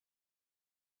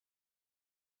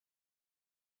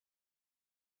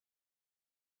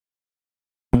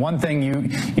One thing you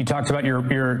talked about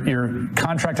your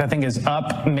contract, I think, is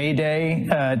up May Day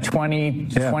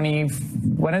 2020.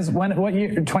 What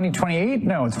year? 2028?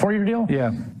 No, it's a 4-year deal. Yeah.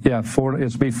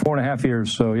 It's be 4.5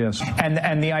 years. So yes.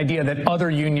 And the idea that other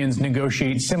unions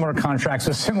negotiate similar contracts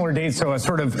with similar dates, so a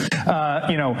sort of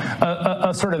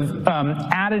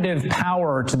additive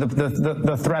power to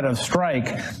the threat of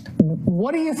strike.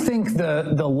 What do you think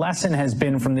the lesson has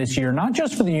been from this year, not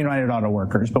just for the United Auto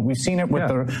Workers, but we've seen it with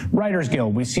the Writers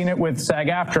Guild, we've seen it with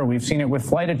SAG-AFTRA, we've seen it with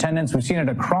flight attendants, we've seen it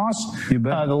across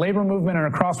the labor movement and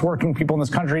across working people in this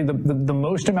country, the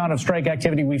most amount of strike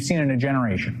activity we've seen in a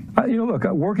generation. Look,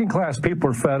 working class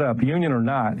people are fed up, union or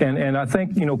not, and I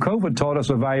think, COVID taught us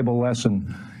a valuable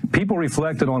lesson. People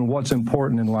reflected on what's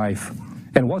important in life.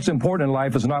 And what's important in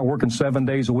life is not working 7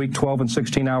 days a week, 12 and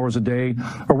 16 hours a day,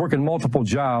 or working multiple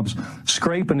jobs,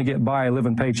 scraping to get by,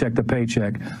 living paycheck to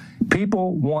paycheck.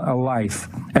 People want a life,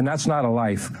 and that's not a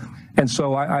life. And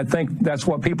so I think that's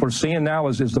what people are seeing now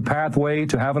is the pathway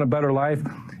to having a better life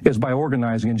is by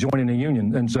organizing and joining a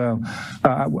union. And so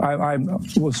I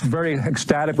was very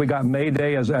ecstatic we got May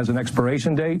Day as an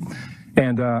expiration date.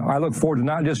 And I look forward to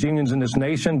not just unions in this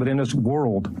nation, but in this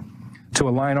world to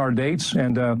align our dates.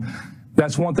 And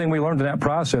that's one thing we learned in that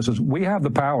process is we have the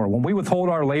power. When we withhold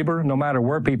our labor, no matter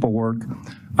where people work,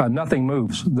 nothing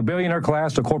moves. The billionaire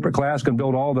class, the corporate class can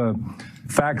build all the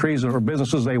factories or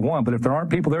businesses they want, but if there aren't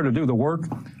people there to do the work,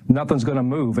 nothing's going to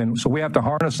move. And so we have to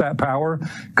harness that power,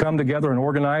 come together and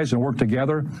organize and work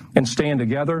together and stand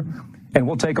together, and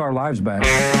we'll take our lives back.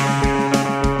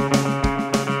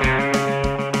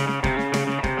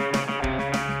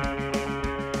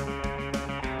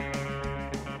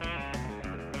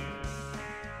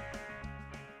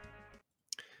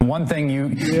 One thing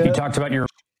you talked about your...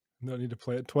 No need to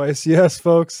play it twice. Yes,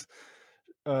 folks.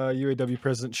 UAW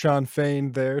President Shawn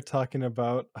Fain there talking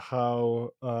about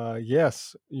how,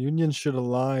 yes, unions should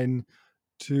align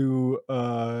to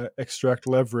extract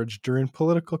leverage during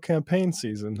political campaign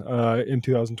season in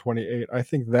 2028. I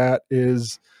think that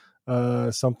is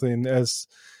something, as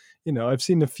I've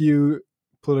seen a few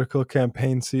political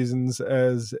campaign seasons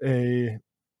as a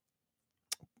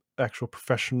actual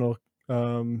professional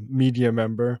media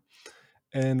member,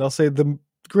 and I'll say the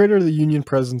greater the union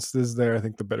presence is there, I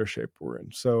think the better shape we're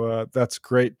in. So that's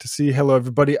great to see. Hello,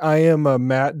 everybody. I am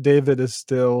Matt. David is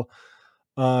still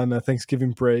on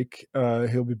Thanksgiving break.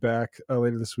 He'll be back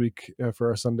later this week for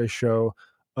our Sunday show.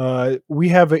 We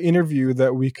have an interview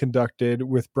that we conducted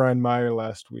with Brian Mier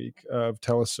last week of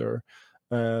Telesur,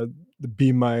 the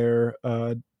bmier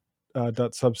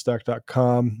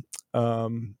 .substack.com,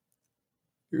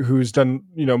 who's done,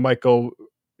 Michael.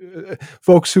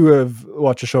 Folks who have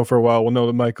watched the show for a while will know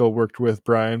that Michael worked with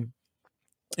Brian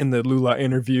in the Lula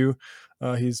interview.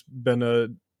 He's been a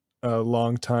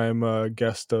long time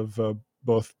guest of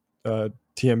both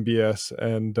TMBS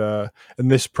and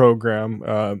this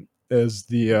program as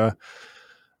the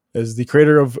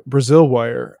creator of Brazil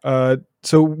Wire.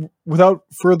 So without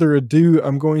further ado,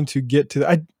 I'm going to get to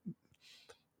that.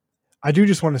 I do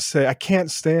just want to say I can't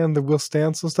stand the Will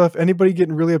Stancil stuff. Anybody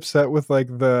getting really upset with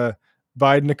like the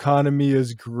Biden economy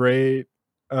is great.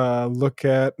 Look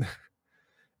at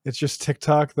it's just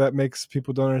TikTok that makes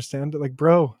people don't understand it. Like,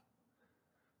 bro,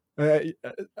 I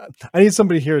need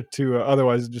somebody here to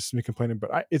otherwise just me complaining.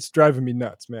 But it's driving me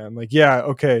nuts, man. Like, yeah,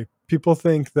 okay. People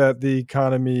think that the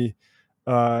economy,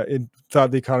 thought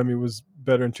the economy was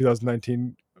better in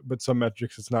 2019, but some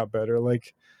metrics it's not better.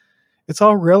 Like, it's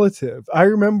all relative. I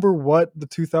remember what the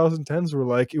 2010s were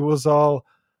like. It was all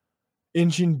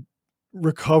engine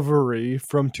recovery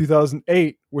from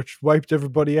 2008, which wiped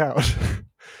everybody out.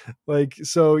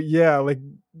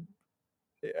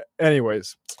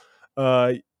 Anyways,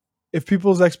 if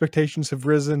people's expectations have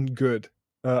risen, good.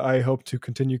 I hope to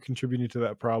continue contributing to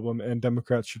that problem, and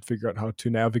Democrats should figure out how to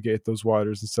navigate those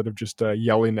waters instead of just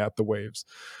yelling at the waves.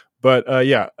 But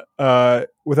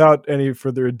without any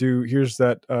further ado, here's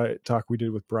that talk we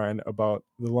did with Brian about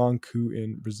the long coup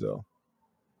in Brazil.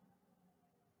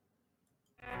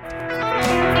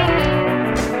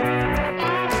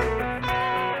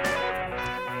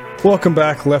 Welcome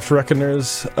back, Left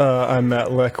Reckoners. I'm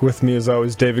Matt Leck. With me, as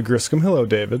always, David Griscom. Hello,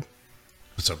 David.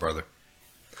 What's up, brother?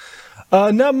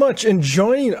 Not much. And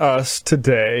joining us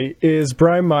today is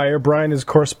Brian Mier. Brian is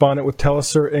correspondent with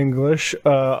Telesur English,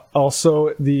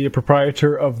 also the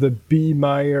proprietor of the B.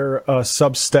 Mier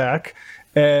Substack,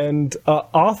 and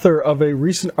author of a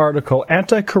recent article,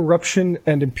 Anti-Corruption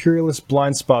and Imperialist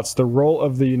Blind Spots, the Role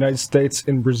of the United States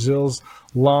in Brazil's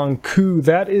Long Coup.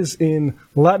 That is in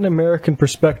Latin American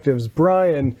Perspectives.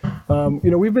 Brian,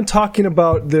 we've been talking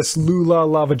about this Lula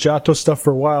Lava Jato stuff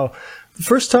for a while.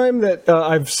 first time that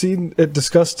I've seen it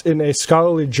discussed in a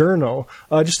scholarly journal.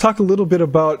 Just talk a little bit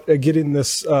about getting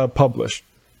this published.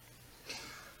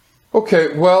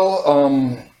 Okay,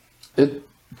 well, it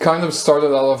kind of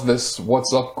started out of this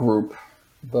What's Up group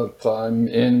that I'm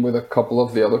in with a couple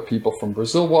of the other people from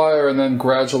Brazil Wire, and then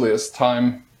gradually as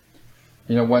time,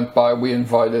 went by, we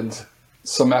invited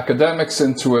some academics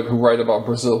into it who write about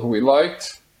Brazil who we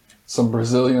liked, some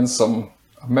Brazilian, some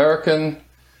American,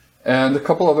 and a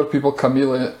couple other people.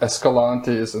 Camila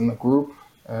Escalante is in the group,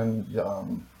 and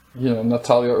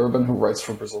Natalia Urban, who writes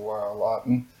for Brazil Wire a lot.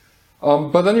 And,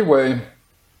 but anyway,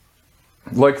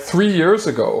 like 3 years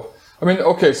ago,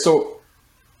 so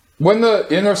when the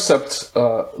Intercept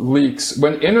leaks,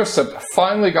 when Intercept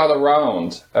finally got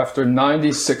around after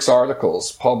 96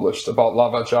 articles published about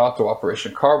Lava Jato,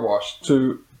 Operation Car Wash,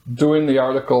 to doing the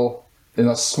article in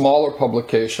a smaller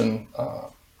publication,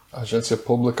 Agência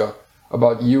Pública,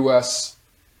 about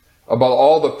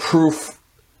all the proof,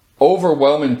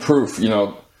 overwhelming proof,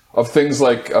 of things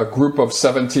like a group of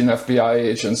 17 FBI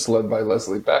agents led by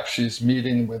Leslie Bakshi's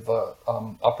meeting with the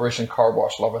Operation Car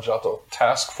Wash Lava Jato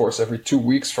task force every 2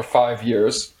 weeks for 5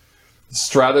 years,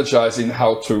 strategizing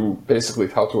how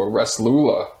to arrest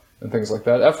Lula and things like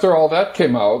that. After all that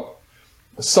came out,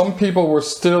 some people were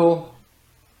still,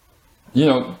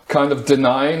 kind of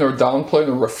denying or downplaying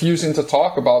or refusing to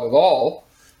talk about it all,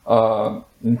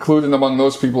 including among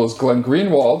those people is Glenn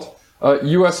Greenwald.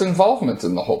 U.S. involvement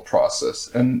in the whole process.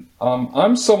 And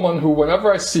I'm someone who,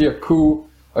 whenever I see a coup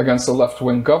against a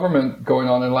left-wing government going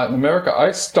on in Latin America,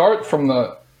 I start from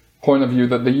the point of view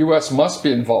that the U.S. must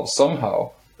be involved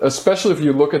somehow, especially if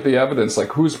you look at the evidence, like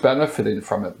who's benefiting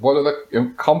from it, what are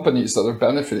the companies that are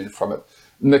benefiting from it.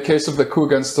 In the case of the coup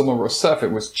against Dilma Rousseff,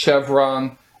 it was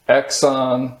Chevron,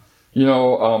 Exxon,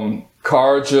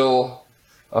 Cargill,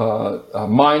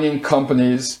 mining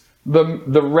companies,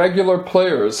 the regular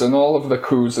players in all of the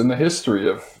coups in the history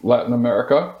of Latin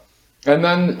America. And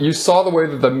then you saw the way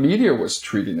that the media was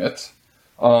treating it,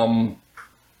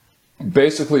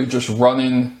 basically just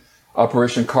running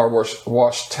Operation Car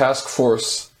Wash Task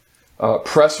Force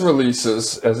press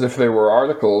releases as if they were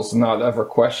articles, not ever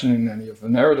questioning any of the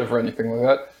narrative or anything like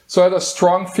that. So I had a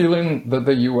strong feeling that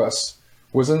the U.S.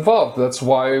 was involved. That's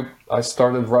why I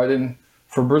started writing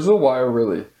for Brazil Wire,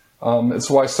 really. It's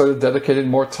why I started dedicating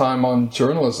more time on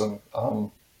journalism.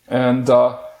 And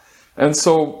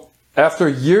so after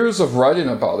years of writing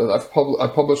about it, I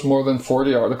published more than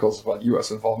 40 articles about U.S.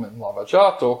 involvement in Lava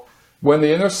Jato. When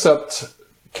the Intercept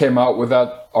came out with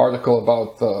that article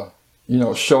about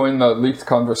showing the leaked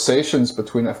conversations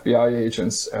between FBI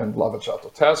agents and Lava Jato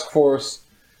Task Force,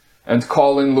 and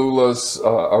calling Lula's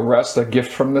arrest a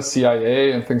gift from the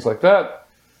CIA and things like that,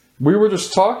 we were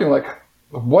just talking like,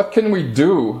 what can we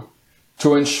do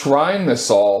to enshrine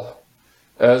this all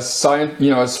as science,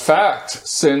 as fact,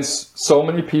 since so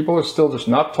many people are still just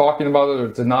not talking about it or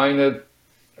denying it.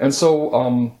 And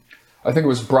so I think it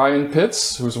was Brian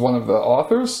Pitts, who's one of the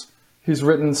authors. He's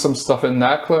written some stuff in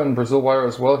NACLA and Brazil Wire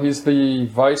as well. He's the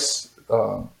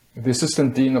the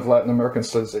assistant dean of Latin American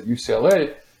Studies at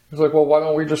UCLA. He's like, well, why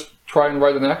don't we just try and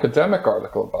write an academic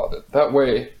article about it? That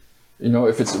way,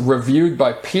 if it's reviewed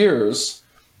by peers,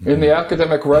 in the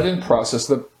academic writing process,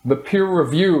 the peer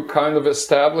review kind of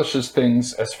establishes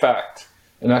things as fact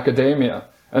in academia.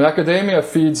 And academia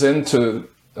feeds into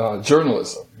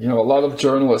journalism. A lot of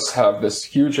journalists have this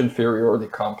huge inferiority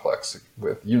complex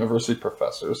with university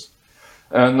professors.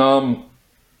 And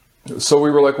so we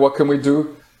were like, what can we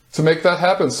do to make that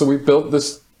happen? So we built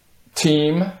this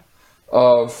team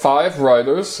of 5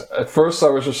 writers. At first I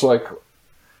was just like,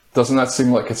 doesn't that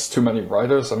seem like it's too many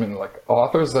writers? Like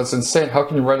authors, that's insane. How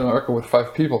can you write an article with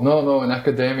 5 people? No, in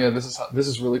academia, this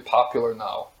is really popular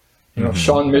now.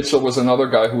 Sean Mitchell was another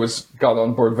guy who got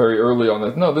on board very early on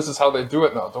it. No, this is how they do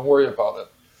it now. Don't worry about it.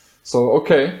 So,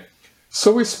 okay.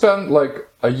 So we spent like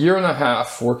a year and a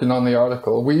half working on the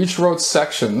article. We each wrote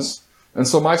sections. And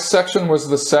so my section was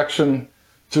the section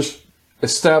just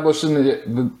establishing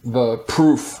the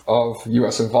proof of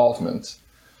U.S. involvement.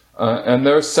 And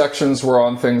their sections were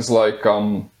on things like,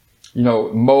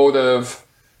 motive,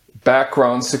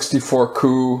 background, 64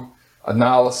 coup,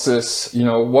 analysis,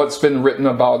 what's been written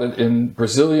about it in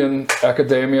Brazilian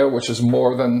academia, which is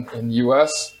more than in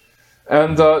U.S.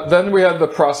 And then we had the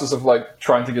process of like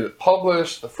trying to get it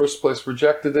published. The first place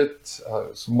rejected it.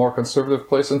 It's a more conservative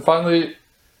place. And finally,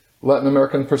 Latin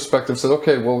American Perspective said,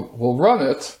 okay, we'll run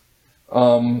it.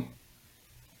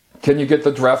 Can you get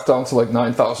the draft down to like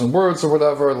 9,000 words or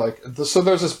whatever? So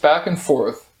there's this back and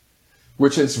forth,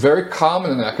 which is very common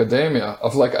in academia,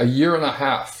 of like a year and a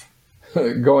half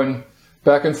going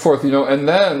back and forth, and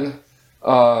then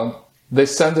they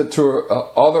send it to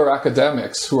other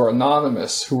academics who are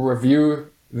anonymous, who review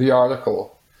the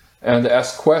article and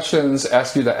ask questions,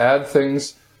 ask you to add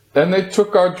things. And they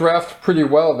took our draft pretty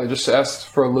well. They just asked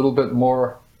for a little bit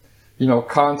more,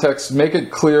 context, make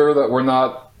it clear that we're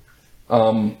not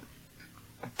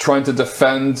trying to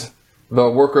defend the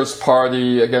Workers'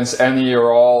 Party against any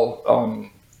or all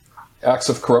acts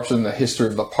of corruption in the history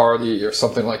of the party or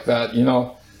something like that,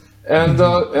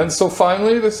 And so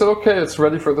finally they said, okay, it's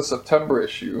ready for the September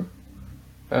issue.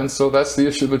 And so that's the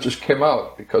issue that just came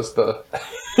out, because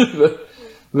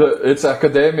it's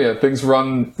academia, things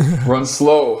run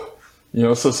slow.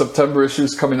 So September issue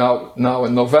is coming out now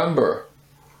in November.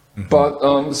 Mm-hmm.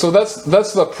 But so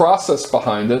that's the process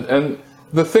behind it. And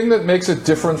the thing that makes it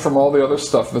different from all the other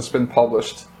stuff that's been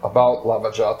published about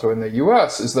Lava Jato in the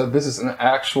US is that this is an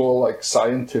actual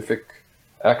scientific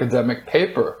academic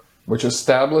paper which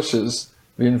establishes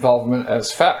the involvement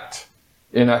as fact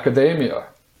in academia.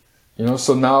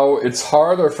 So now it's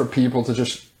harder for people to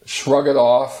just shrug it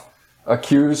off,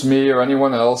 accuse me or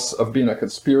anyone else of being a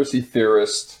conspiracy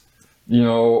theorist,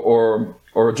 or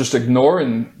just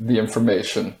ignoring the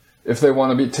information if they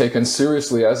want to be taken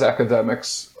seriously as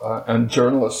academics and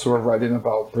journalists who are writing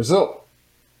about Brazil.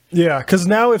 Yeah, because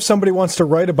now if somebody wants to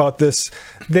write about this,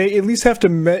 they at least have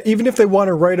to, even if they want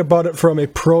to write about it from a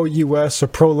pro-US or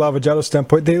pro-Lava Jato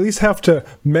standpoint, they at least have to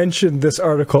mention this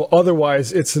article.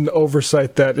 Otherwise, it's an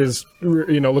oversight that is,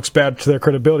 looks bad to their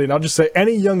credibility. And I'll just say,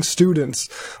 any young students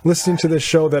listening to this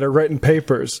show that are writing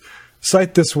papers,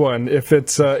 cite this one if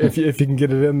it's if you can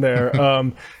get it in there.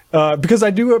 Because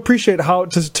I do appreciate how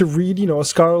to read, a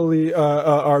scholarly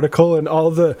article and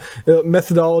all the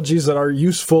methodologies that are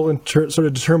useful in sort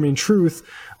of determining truth,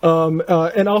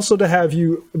 and also to have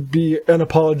you be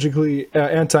unapologetically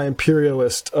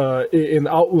anti-imperialist in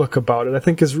outlook about it, I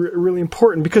think is really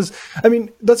important. Because,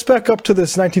 let's back up to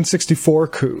this 1964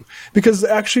 coup, because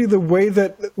actually the way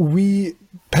that we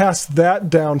passed that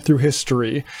down through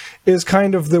history is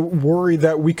kind of the worry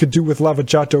that we could do with Lava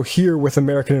Jato here with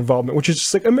American involvement, which is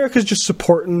just America's just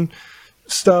supporting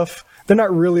stuff. They're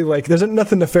not really there's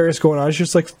nothing nefarious going on. It's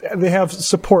just they have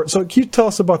support. So can you tell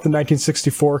us about the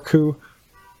 1964 coup?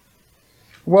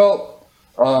 Well,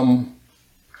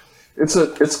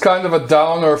 it's kind of a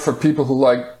downer for people who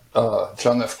like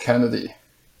John F. Kennedy.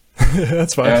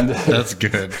 That's fine. That's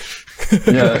good.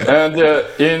 Yeah, and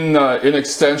in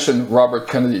extension, Robert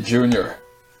Kennedy Jr.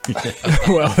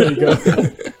 Well, there you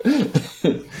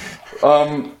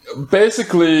go.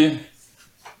 Basically,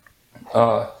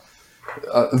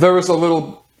 there was a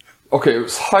little. Okay, it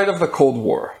was height of the Cold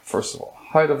War. First of all,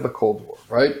 height of the Cold War,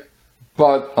 right?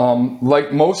 But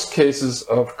like most cases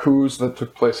of coups that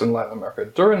took place in Latin America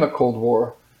during the Cold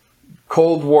War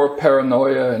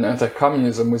paranoia and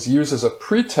anti-communism was used as a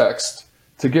pretext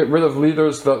to get rid of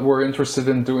leaders that were interested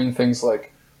in doing things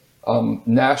like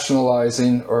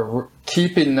nationalizing or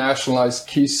keeping nationalized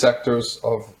key sectors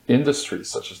of industry,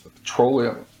 such as the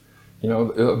petroleum.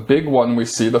 A big one we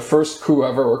see, the first coup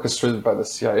ever orchestrated by the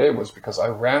CIA was because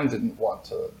Iran didn't want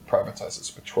to privatize its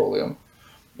petroleum.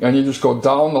 And you just go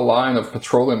down the line of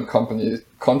petroleum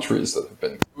countries that have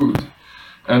been couped.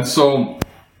 And so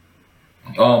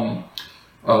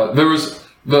there was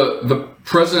the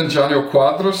President Jânio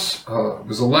Quadros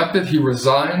was elected, he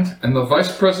resigned, and the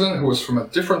vice president, who was from a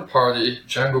different party,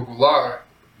 Django Goulart,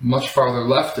 much farther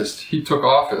leftist, he took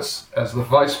office as the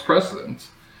vice president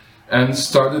and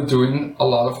started doing a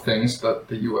lot of things that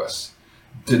the U.S.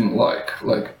 didn't like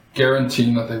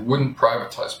guaranteeing that they wouldn't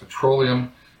privatize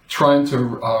petroleum, trying to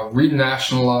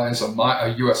renationalize a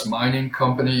U.S. mining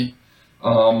company,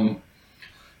 working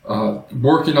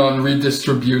on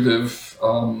redistributive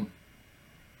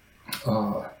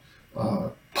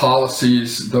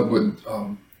policies that would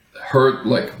hurt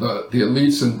the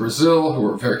elites in Brazil, who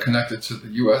were very connected to the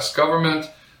U.S. government.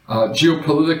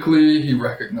 Geopolitically, he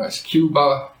recognized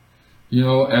Cuba,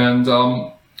 and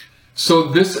so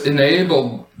this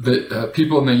enabled the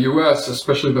people in the U.S.,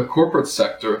 especially the corporate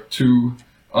sector, to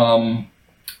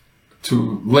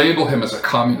label him as a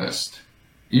communist,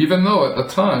 even though at the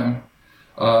time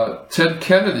Ted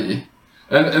Kennedy,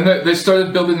 and they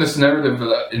started building this narrative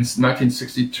that in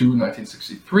 1962,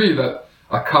 1963, that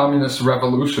a communist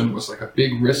revolution was a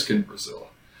big risk in Brazil.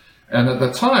 And at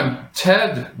the time,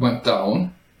 Ted went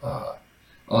down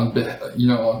on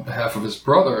behalf of his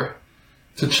brother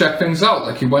to check things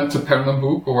out. He went to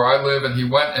Pernambuco, where I live, and he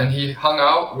went and he hung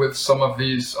out with some of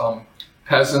these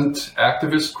peasant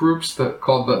activist groups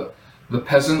called the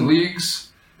peasant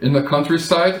leagues in the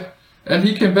countryside. And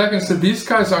he came back and said, these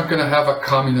guys aren't going to have a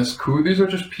communist coup. These are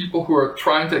just people who are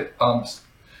trying to,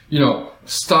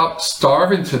 stop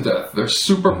starving to death. They're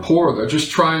super poor. They're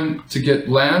just trying to get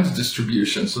land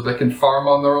distribution so they can farm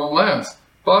on their own lands.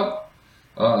 But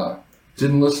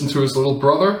didn't listen to his little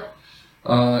brother.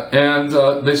 And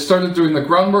they started doing the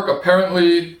groundwork.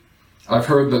 Apparently, I've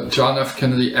heard that John F.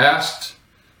 Kennedy asked,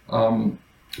 not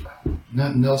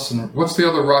Nelson, what's the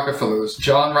other Rockefeller? There's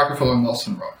John Rockefeller and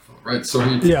Nelson Rockefeller, right? So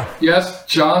he asked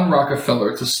John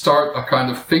Rockefeller to start a kind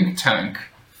of think tank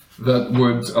that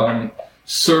would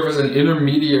serve as an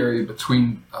intermediary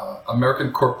between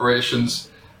American corporations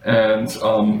and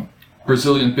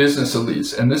Brazilian business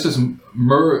elites. And this has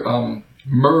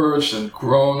merged and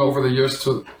grown over the years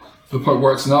to the point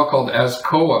where it's now called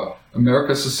ASCOA,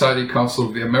 American Society Council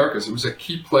of the Americas. It was a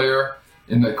key player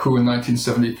in the coup in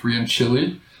 1973 in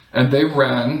Chile, and they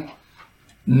ran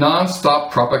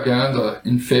non-stop propaganda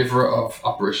in favor of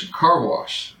Operation Car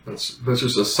Wash. That's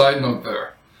just a side note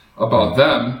there about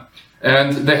them.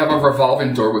 And they have a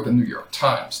revolving door with the New York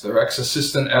Times. Their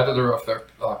ex-assistant editor of their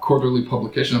quarterly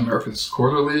publication, America's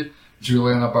Quarterly,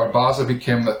 Juliana Barbosa,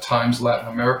 became the Times Latin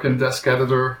American desk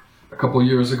editor a couple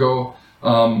years ago.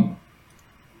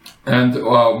 And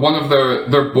one of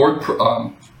their board,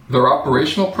 their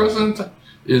operational president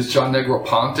is John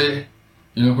Negroponte,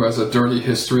 who has a dirty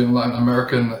history in Latin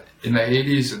America in the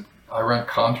 80s and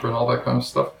Iran-Contra and all that kind of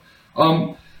stuff.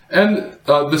 And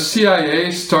the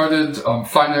CIA started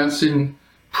financing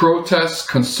protests,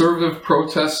 conservative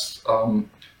protests,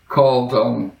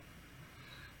 called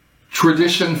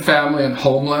Tradition, Family, and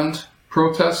Homeland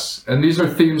protests. And these are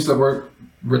themes that were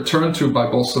returned to by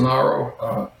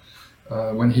Bolsonaro.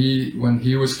 When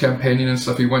he was campaigning and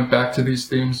stuff, he went back to these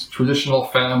themes: traditional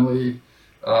family,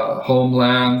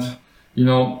 homeland,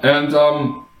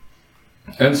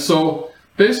 and so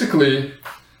basically,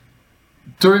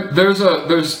 there's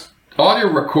audio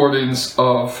recordings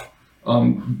of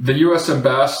the U.S.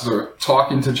 ambassador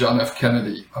talking to John F.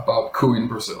 Kennedy about coup in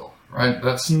Brazil. Right,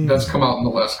 that's come out in the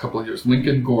last couple of years.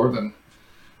 Lincoln Gordon.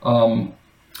 But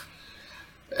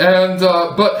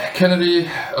Kennedy,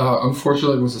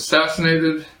 unfortunately, was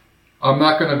assassinated. I'm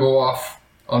not going to go off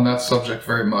on that subject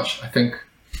very much. I think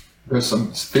there's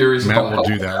some theories Matt about will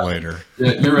do that later.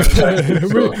 Yeah, you're in Texas,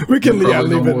 so we can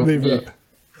leave it.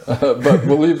 But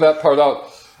we'll leave that part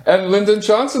out. And Lyndon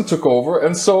Johnson took over,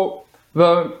 and so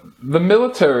the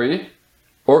military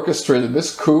orchestrated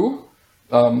this coup.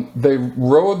 They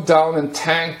rode down in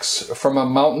tanks from a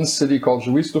mountain city called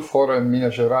Juiz de Fora in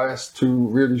Minas Gerais to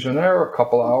Rio de Janeiro, a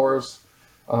couple hours,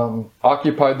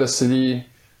 occupied the city,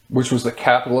 which was the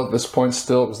capital at this point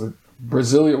still. It was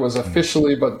Brasilia was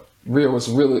officially, but Rio was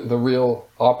really the real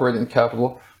operating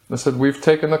capital. They said, we've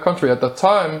taken the country. At the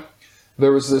time,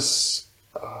 there was this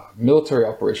military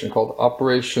operation called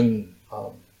Operation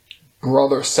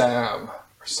Brother Sam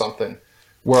or something.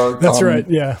 Where, That's right,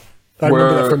 yeah.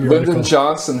 Where Lyndon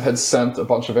Johnson had sent a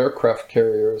bunch of aircraft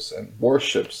carriers and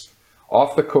warships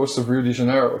off the coast of Rio de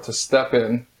Janeiro to step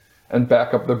in and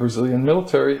back up the Brazilian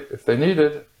military if they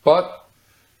needed. But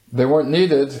they weren't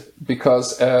needed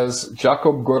because, as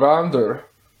Jacob Gorander,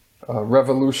 a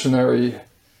revolutionary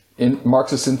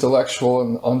Marxist intellectual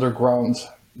and underground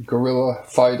guerrilla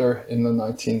fighter in the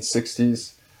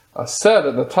 1960s, said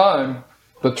at the time,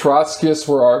 the Trotskyists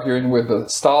were arguing with the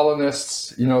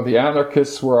Stalinists, the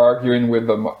anarchists were arguing with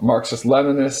the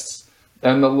Marxist-Leninists,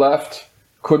 and the left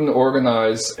couldn't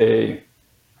organize a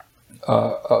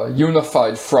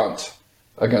unified front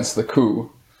against the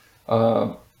coup.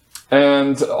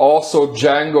 And also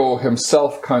Django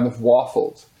himself kind of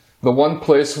waffled. The one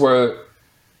place where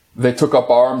they took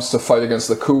up arms to fight against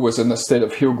the coup was in the state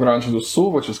of Rio Grande do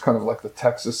Sul, which is kind of like the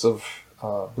Texas of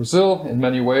Brazil in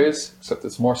many ways, except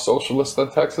it's more socialist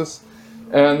than Texas.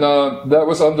 And that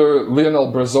was under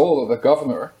Leonel Brizola, the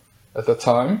governor at the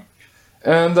time.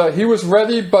 And he was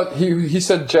ready, but he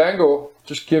said, Django,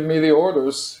 just give me the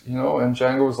orders, and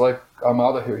Django was like, I'm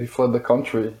out of here. He fled the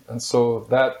country. And so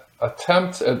that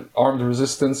attempt at armed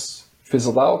resistance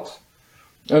fizzled out.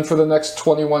 And for the next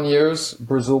 21 years,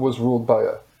 Brazil was ruled by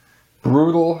a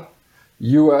brutal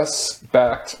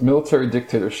U.S.-backed military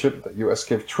dictatorship. The U.S.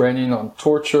 gave training on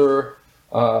torture.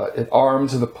 It armed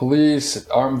the police. It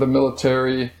armed the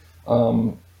military.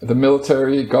 The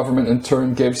military government, in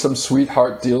turn, gave some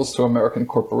sweetheart deals to American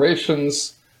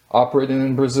corporations operating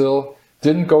in Brazil.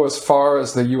 Didn't go as far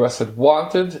as the U.S. had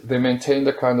wanted. They maintained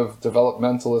a kind of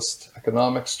developmentalist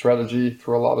economic strategy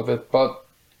through a lot of it. But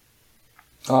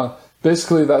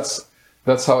basically, that's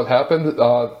how it happened.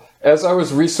 As I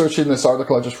was researching this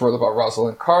article I just wrote about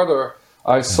Rosalind Carter,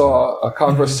 I saw a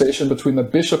conversation between the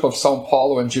Bishop of Sao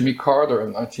Paulo and Jimmy Carter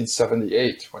in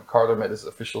 1978, when Carter made his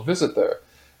official visit there.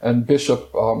 And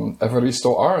Bishop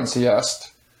Evaristo Arns, he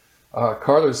asked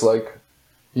Carter's like,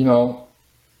 you know,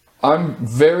 I'm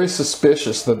very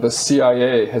suspicious that the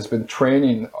CIA has been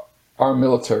training our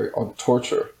military on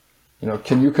torture. You know,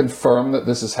 can you confirm that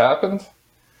this has happened?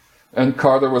 And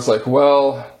Carter was like,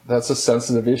 well, that's a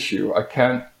sensitive issue. I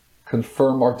can't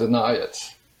confirm or deny it.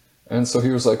 And so he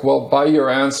was like, well, by your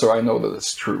answer, I know that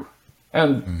it's true.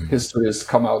 And history has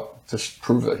come out to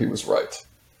prove that he was right.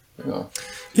 You know?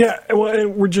 Yeah, well,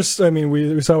 and we're just, I mean,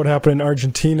 we saw what happened in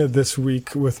Argentina this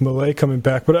week with Milei coming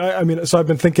back. But I mean, so I've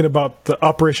been thinking about the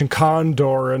Operation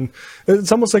Condor, and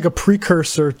it's almost like a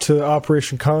precursor to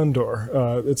Operation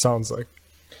Condor, it sounds like.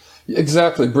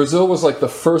 Exactly. Brazil was like the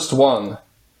first one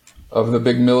of the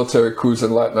big military coups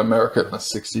in Latin America in the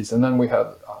 60s. And then we had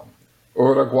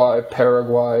Uruguay,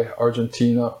 Paraguay,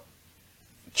 Argentina,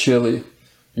 Chile,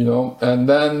 you know. And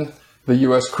then the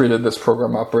U.S. created this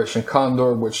program, Operation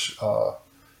Condor, which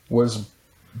was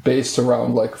based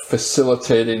around like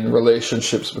facilitating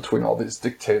relationships between all these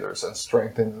dictators and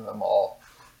strengthening them all,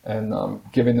 and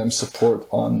giving them support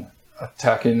on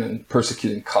attacking and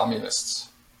persecuting communists.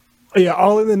 Yeah,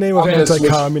 all in the name of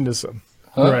anti-communism.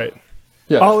 Right.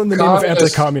 Yeah. All in the name of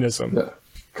anti-communism. Yeah.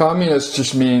 Communist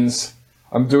just means,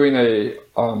 I'm doing a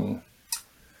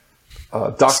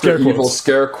Dr. Evil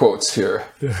scare quotes here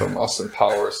from Austin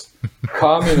Powers.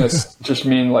 Communist just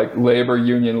mean like labor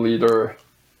union leader,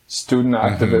 student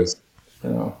activist, you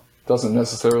know, doesn't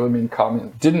necessarily mean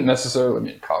communist, didn't necessarily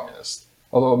mean communist,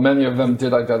 although many of them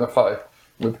did identify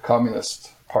with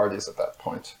communist parties at that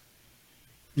point.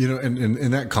 You know, and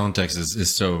in that context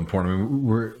is so important. I mean,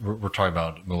 we're talking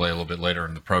about Milei a little bit later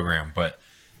in the program, but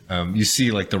you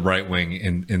see like the right wing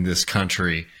in this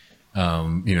country, you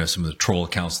know, some of the troll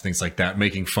accounts, things like that,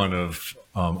 making fun of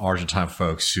Argentine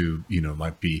folks who, you know,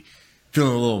 might be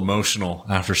feeling a little emotional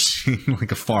after seeing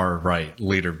like a far right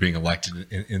leader being elected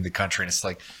in the country. And it's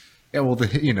like, yeah, well,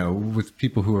 you know, with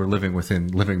people who are living within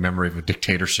living memory of a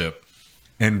dictatorship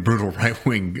and brutal right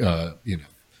wing, you know,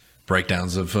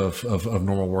 breakdowns of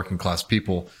normal working class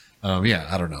people. Yeah,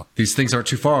 I don't know. These things aren't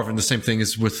too far off. And the same thing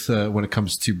is with when it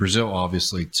comes to Brazil,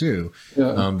 obviously, too,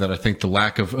 that I think the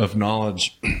lack of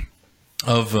knowledge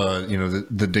of, you know,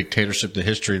 the dictatorship, the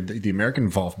history, the American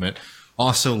involvement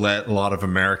also let a lot of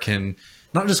American,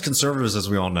 not just conservatives, as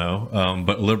we all know,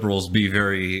 but liberals be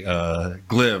very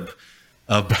glib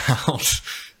about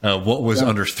what was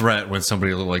under threat when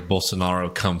somebody like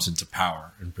Bolsonaro comes into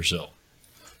power in Brazil.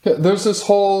 Yeah, there's this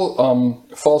whole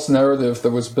false narrative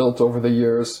that was built over the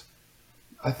years.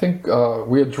 I think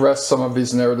we addressed some of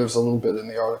these narratives a little bit in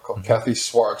the article. Kathy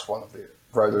Swartz, one of the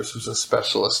writers who's a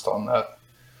specialist on that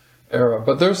era.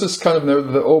 But there's this kind of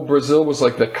narrative that, Brazil was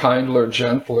like the kindler,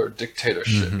 gentler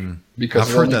dictatorship. Because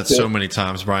I've heard that so many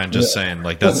times, Brian, just saying,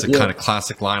 like, that's the kind of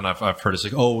classic line I've heard. It's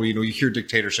like, you know, you hear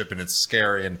dictatorship and it's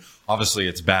scary and obviously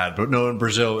it's bad. But no, in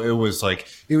Brazil, it was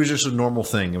just a normal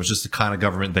thing. It was just the kind of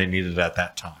government they needed at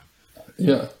that time.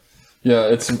 Yeah.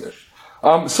 It's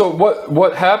so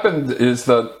what happened is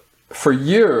that for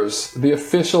years, the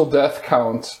official death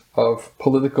count of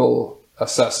political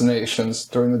assassinations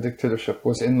during the dictatorship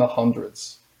was in the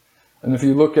hundreds. And if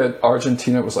you look at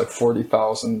Argentina, it was like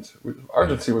 40,000.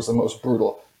 Argentina was the most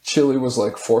brutal. Chile was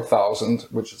like 4,000,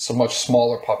 which is a much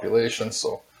smaller population.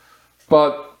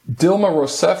 But Dilma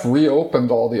Rousseff reopened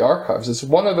all the archives. It's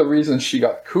one of the reasons she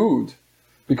got couped,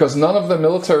 because none of the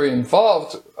military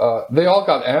involved, they all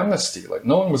got amnesty. Like,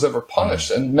 no one was ever punished.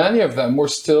 And many of them were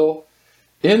still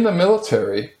in the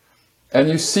military. And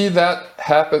you see that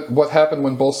happen, what happened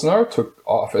when Bolsonaro took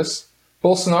office.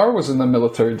 Bolsonaro was in the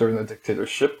military during the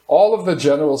dictatorship. All of the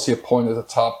generals he appointed at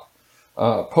top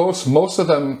posts,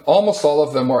 almost all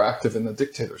of them were active in the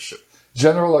dictatorship.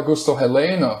 General Augusto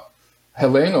Heleno,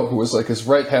 who was like his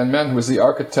right-hand man, who was the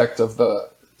architect of the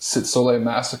Cite Soleil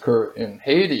massacre in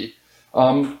Haiti,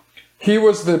 he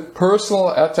was the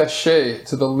personal attaché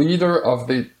to the leader of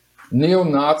the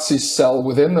neo-Nazi cell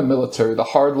within the military, the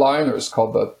hardliners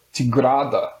called the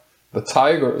Tigrada, the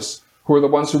Tigers, who were the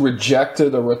ones who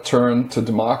rejected a return to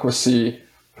democracy,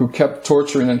 who kept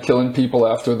torturing and killing people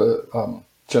after the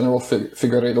General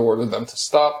Figueiredo ordered them to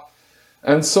stop.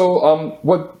 And so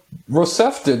what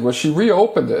Rousseff did was she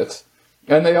reopened it,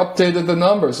 and they updated the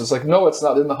numbers. It's like, no, it's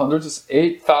not in the hundreds. It's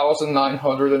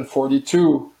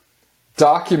 8,942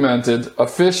 documented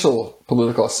official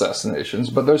political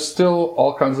assassinations, but there's still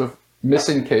all kinds of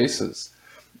missing cases.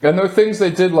 And there are things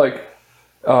they did, like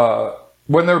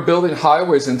when they're building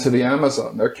highways into the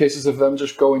Amazon, there are cases of them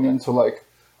just going into like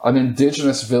an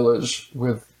indigenous village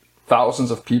with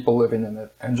thousands of people living in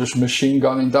it and just machine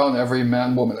gunning down every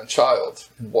man, woman, and child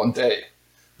in one day,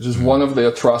 which is one of the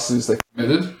atrocities they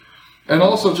committed. And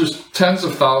also just tens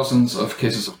of thousands of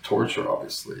cases of torture,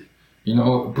 obviously.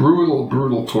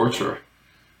 Brutal torture.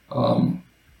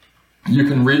 You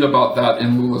can read about that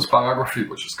in Lula's biography,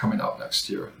 which is coming out next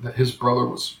year, that his brother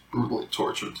was brutally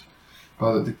tortured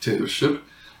by the dictatorship.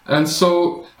 And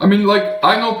so, I know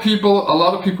a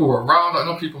lot of people who were around. I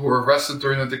know people who were arrested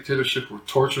during the dictatorship, who were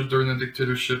tortured during the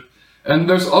dictatorship. And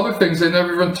there's other things they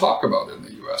never even talk about in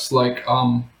the U.S. Like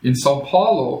in Sao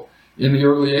Paulo in the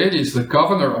early 80s, the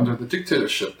governor under the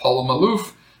dictatorship, Paulo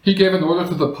Maluf, he gave an order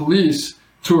to the police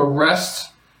to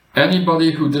arrest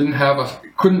anybody who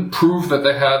couldn't prove that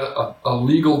they had a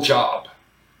legal job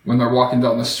when they're walking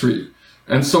down the street.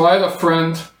 And so I had a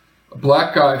friend, a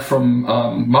black guy from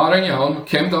Maranhão, who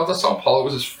came down to Sao Paulo. It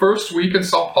was his first week in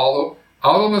Sao Paulo,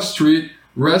 out on the street,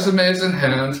 resumes in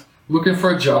hand, looking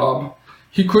for a job.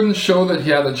 He couldn't show that he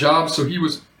had a job, so he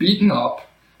was beaten up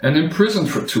and imprisoned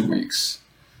for 2 weeks.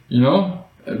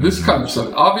 This kind of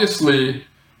stuff. Obviously,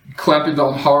 clamping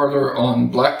down harder on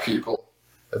black people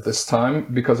at this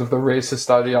time because of the racist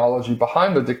ideology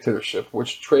behind the dictatorship,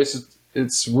 which traces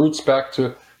its roots back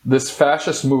to this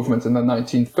fascist movement in the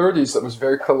 1930s that was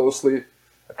very closely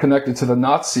connected to the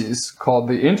Nazis, called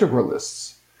the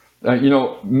Integralists.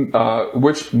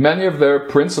 Which many of their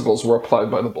principles were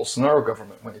applied by the Bolsonaro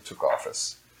government when he took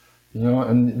office.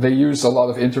 And they used a lot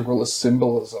of integralist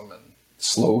symbolism and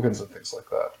slogans and things like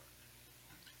that.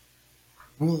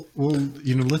 Well,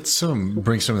 let's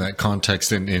bring some of that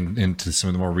context into some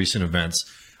of the more recent events.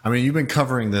 I mean, you've been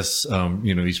covering this,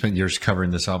 you spent years covering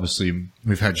this. Obviously,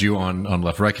 we've had you on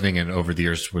Left Reckoning and over the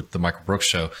years with the Michael Brooks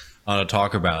Show to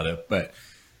talk about it. But,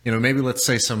 maybe let's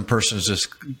say some person is just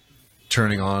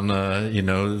turning on,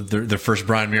 their first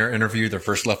Brian Mier interview, their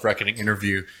first Left Reckoning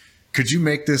interview. Could you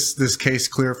make this case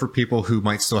clear for people who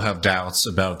might still have doubts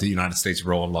about the United States'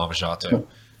 role in Lava Jato?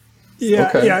 Yeah,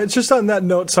 okay. Yeah. It's just on that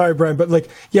note. Sorry, Brian, but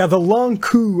the long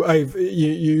coup. You're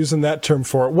using that term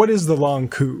for it. What is the long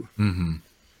coup? Mm-hmm.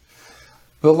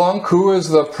 The long coup is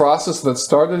the process that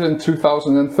started in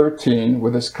 2013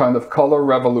 with this kind of color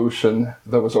revolution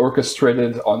that was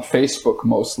orchestrated on Facebook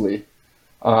mostly,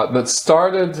 that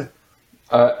started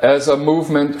as a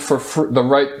movement for the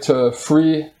right to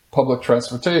free public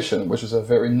transportation, which is a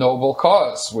very noble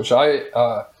cause, which I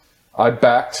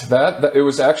backed that. It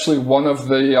was actually one of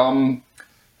the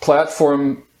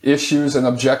platform issues and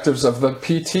objectives of the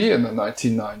PT in the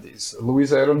 1990s.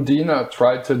 Luisa Erundina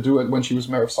tried to do it when she was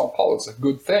mayor of Sao Paulo. It's a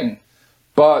good thing.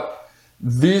 But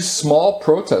these small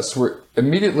protests were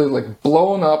immediately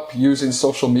blown up using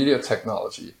social media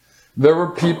technology. There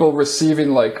were people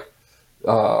receiving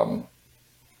an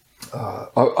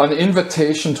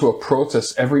invitation to a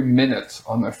protest every minute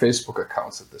on their Facebook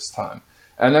accounts at this time.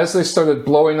 And as they started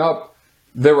blowing up,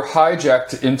 they were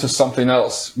hijacked into something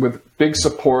else with big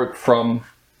support from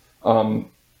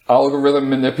algorithm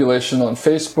manipulation on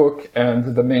Facebook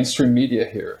and the mainstream media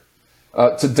here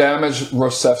to damage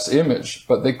Rousseff's image.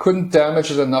 But they couldn't damage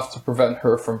it enough to prevent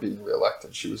her from being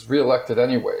reelected. She was reelected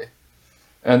anyway.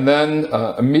 And then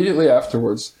immediately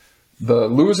afterwards, the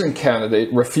losing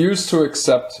candidate refused to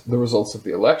accept the results of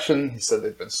the election. He said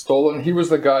they'd been stolen. He was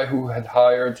the guy who had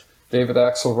hired David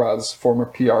Axelrod's former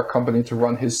PR company to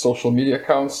run his social media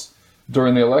accounts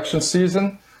during the election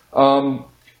season.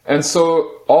 And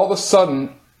so all of a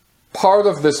sudden, part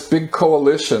of this big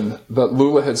coalition that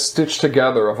Lula had stitched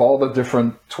together of all the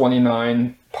different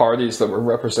 29 parties that were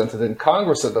represented in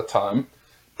Congress at the time,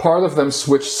 part of them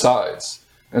switched sides.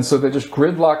 And so they just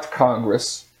gridlocked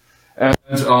Congress. And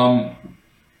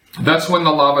that's when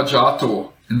the Lava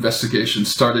Jato investigation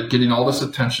started getting all this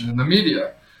attention in the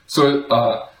media. So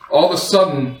all of a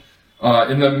sudden,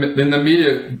 in the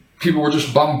media, people were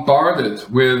just bombarded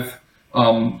with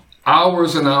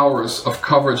hours and hours of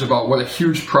coverage about what a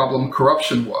huge problem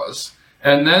corruption was.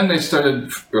 And then they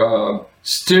started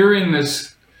steering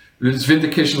this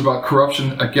vindication about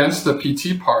corruption against the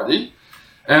PT party.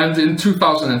 And in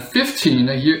 2015,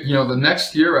 the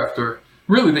next year after,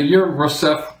 really the year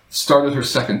Roussef started her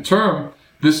second term,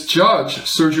 this judge,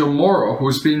 Sergio Moro, who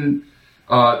was being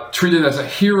treated as a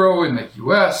hero in the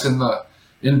US,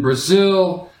 in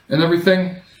Brazil, and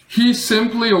everything, he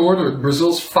simply ordered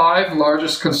Brazil's 5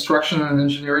 largest construction and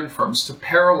engineering firms to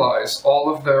paralyze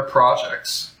all of their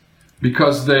projects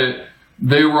because they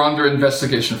were under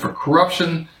investigation for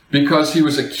corruption, because he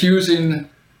was accusing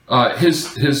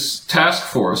his task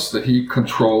force that he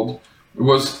controlled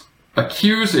was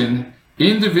accusing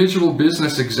individual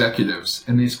business executives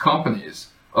in these companies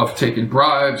of taking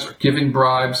bribes or giving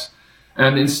bribes.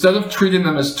 And instead of treating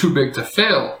them as too big to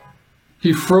fail,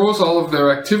 he froze all of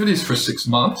their activities for 6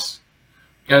 months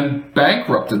and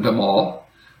bankrupted them all.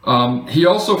 He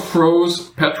also froze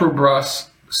Petrobras,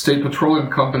 State Petroleum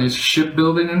Company's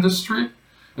shipbuilding industry.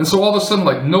 And so all of a sudden,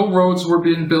 like, no roads were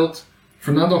being built.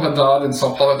 Fernando Haddad in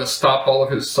Sao Paulo had to stop all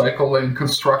of his cycle lane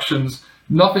constructions.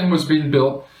 Nothing was being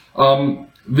built.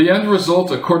 The end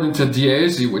result, according to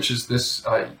Diese, which is this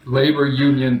labor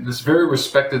union, this very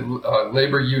respected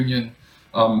labor union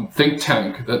think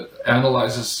tank that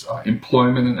analyzes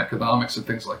employment and economics and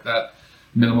things like that,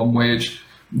 minimum wage,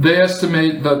 they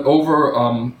estimate that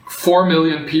over 4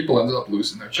 million people ended up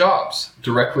losing their jobs,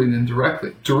 directly and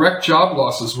indirectly. Direct job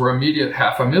losses were immediate,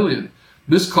 500,000.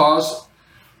 This caused,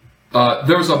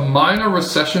 there was a minor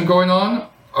recession going on.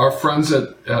 Our friends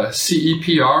at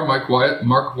CEPR,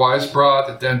 Mark Weisbrot,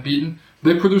 and Dan Beaton,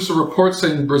 they produced a report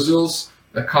saying Brazil's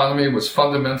economy was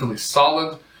fundamentally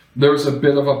solid. There was a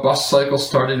bit of a bust cycle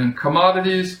starting in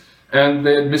commodities, and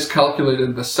they had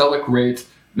miscalculated the Selic rate.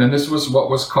 And this was what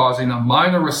was causing a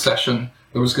minor recession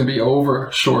that was going to be over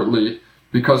shortly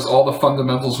because all the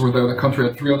fundamentals were there. The country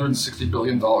had $360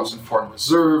 billion in foreign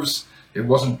reserves. It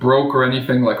wasn't broke or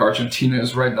anything like Argentina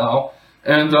is right now.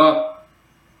 And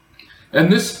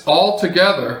this all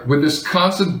together with this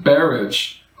constant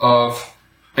barrage of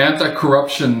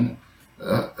anti-corruption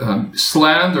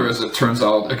slander, as it turns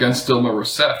out, against Dilma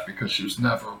Rousseff, because she was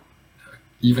never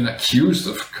even accused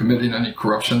of committing any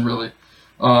corruption, really.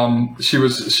 She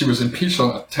was impeached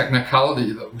on a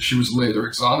technicality that she was later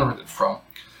exonerated from.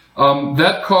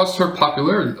 That caused her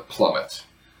popularity to plummet,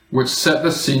 which set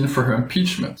the scene for her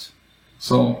impeachment.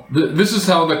 So this is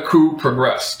how the coup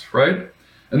progressed, right?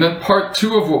 And then part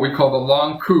two of what we call the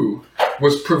long coup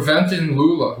was preventing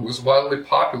Lula, who was wildly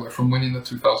popular, from winning the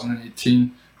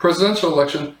 2018 presidential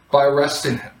election by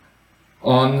arresting him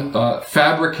on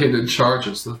fabricated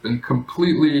charges that have been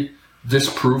completely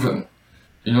disproven,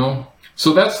 you know?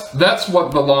 So that's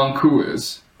what the long coup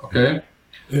is, okay?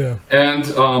 Yeah. And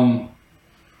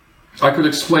I could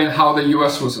explain how the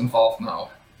U.S. was involved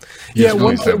now. Yeah,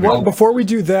 before we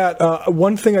do that,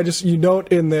 one thing you note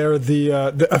in there,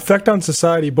 the effect on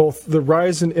society, both the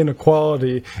rise in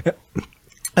inequality,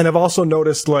 and I've also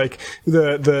noticed like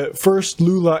the first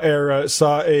Lula era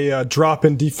saw a drop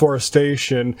in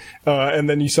deforestation, and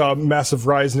then you saw a massive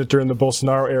rise in it during the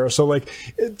Bolsonaro era. So like,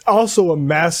 also a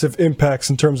massive impacts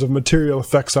in terms of material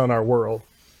effects on our world.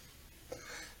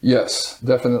 Yes,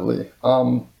 definitely.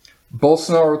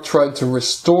 Bolsonaro tried to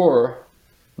restore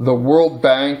the World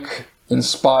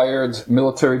Bank-inspired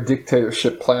military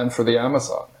dictatorship plan for the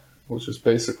Amazon, which is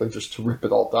basically just to rip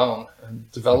it all down and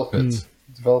develop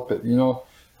it, you know,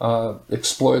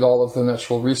 exploit all of the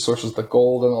natural resources, the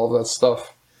gold and all that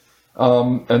stuff.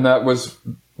 And that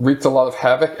wreaked a lot of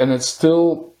havoc, and it's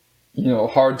still, you know,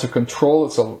 hard to control.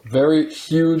 It's a very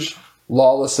huge,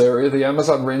 lawless area. The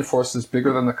Amazon rainforest is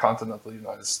bigger than the continental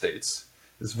United States.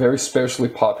 It's very sparsely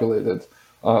populated.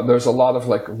 There's a lot of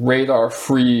like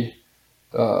radar-free,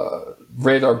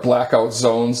 radar blackout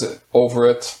zones over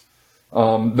it.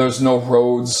 There's no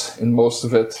roads in most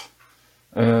of it,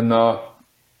 and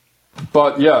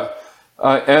but yeah,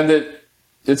 and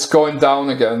it's going down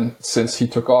again since he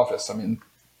took office. I mean,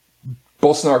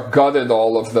 Bolsonaro gutted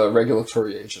all of the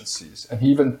regulatory agencies, and he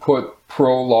even put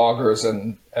pro-loggers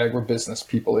and agribusiness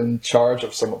people in charge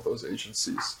of some of those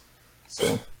agencies.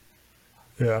 So.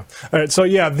 Yeah. All right. So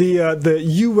yeah, the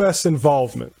U.S.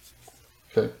 involvement.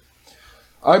 Okay.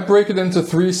 I break it into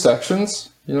 3 sections,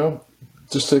 you know,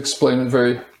 just to explain it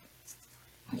very,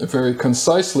 very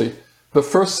concisely. The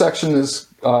first section is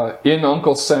in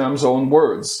Uncle Sam's own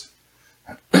words.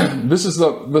 This is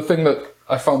the thing that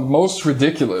I found most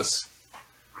ridiculous.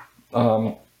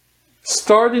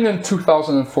 Starting in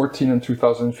 2014 and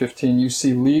 2015, you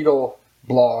see legal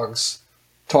blogs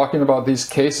talking about these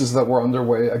cases that were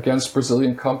underway against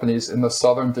Brazilian companies in the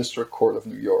Southern District Court of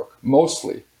New York,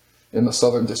 mostly in the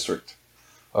Southern District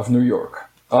of New York.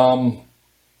 And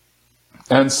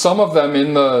some of them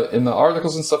in the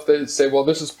articles and stuff, they say, well,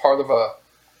 this is part of a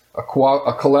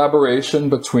collaboration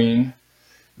between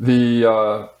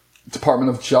the Department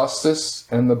of Justice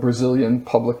and the Brazilian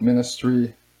Public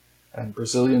Ministry and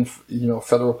Brazilian, you know,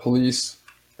 federal police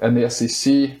and the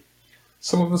SEC.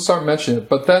 Some of them start mentioning it.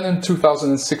 But then in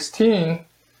 2016,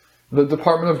 the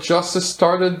Department of Justice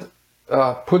started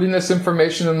putting this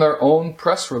information in their own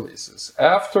press releases.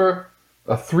 After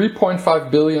a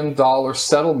 $3.5 billion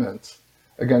settlement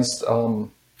against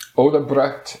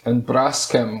Odebrecht and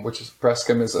Braskem,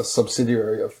 Braskem is a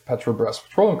subsidiary of Petrobras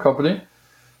Petroleum Company,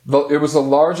 it was the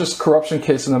largest corruption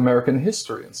case in American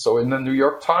history. And so in the New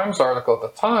York Times article at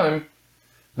the time,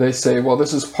 they say, well,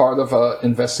 this is part of an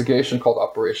investigation called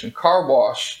Operation Car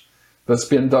Wash that's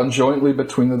been done jointly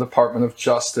between the Department of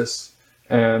Justice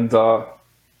and,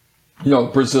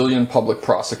 Brazilian public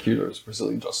prosecutors,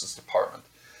 Brazilian Justice Department.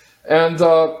 And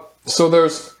so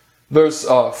there's there's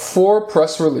 4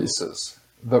 press releases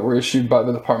that were issued by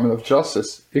the Department of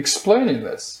Justice explaining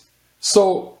this.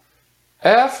 So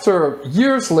after,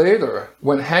 years later,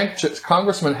 when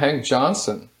Congressman Hank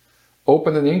Johnson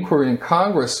opened an inquiry in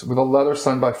Congress with a letter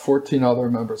signed by 14 other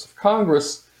members of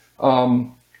Congress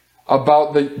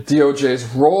about the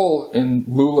DOJ's role in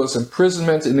Lula's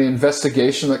imprisonment, in the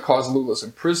investigation that caused Lula's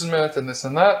imprisonment, and this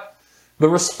and that, the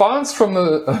response from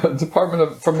the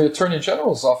from the Attorney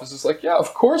General's office is like, yeah,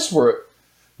 of course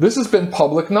this has been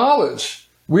public knowledge.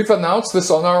 We've announced this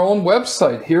on our own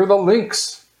website. Here are the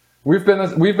links. We've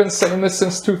been saying this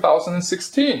since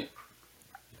 2016.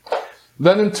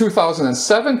 Then in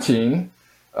 2017,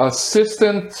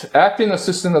 Acting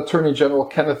Assistant Attorney General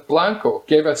Kenneth Blanco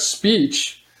gave a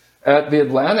speech at the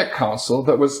Atlantic Council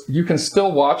that was, you can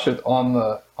still watch it on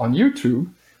YouTube,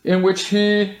 in which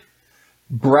he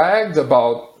bragged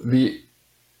about the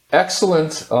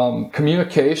excellent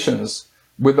communications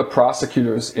with the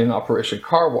prosecutors in Operation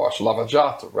Car Wash, Lava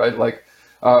Jato, right? Like,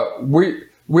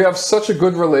 we have such a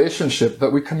good relationship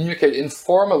that we communicate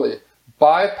informally,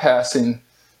 bypassing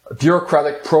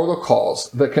bureaucratic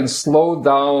protocols that can slow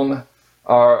down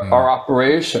our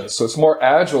operations. So it's more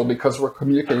agile because we're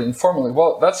communicating informally.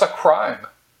 Well, that's a crime.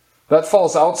 That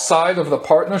falls outside of the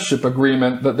partnership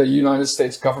agreement that the United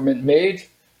States government made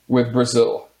with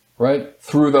Brazil, right?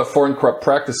 Through the Foreign Corrupt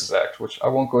Practices Act, which I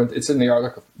won't go into. It's in the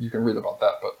article. You can read about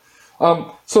that.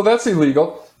 But so that's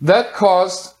illegal. That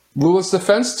caused Lula's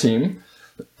defense team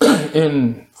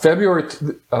in February,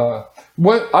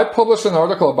 when I published an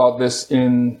article about this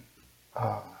in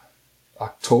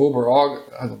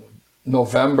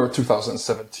November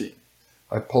 2017.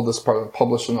 I pulled this part and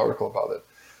published an article about it.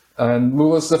 And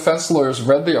Lula's defense lawyers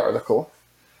read the article.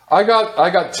 I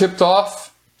got tipped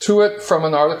off to it from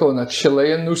an article in a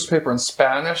Chilean newspaper in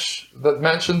Spanish that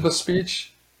mentioned the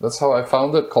speech. That's how I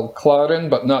found it, called Clarín,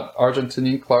 but not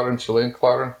Argentinian Clarín, Chilean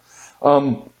Clarín.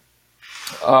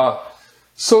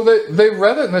 So they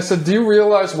read it and they said, do you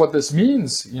realize what this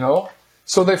means, you know?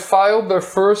 So they filed their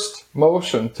first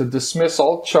motion to dismiss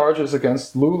all charges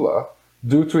against Lula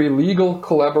due to illegal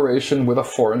collaboration with a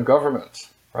foreign government,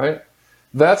 right?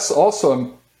 That's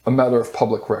also a matter of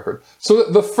public record. So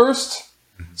the first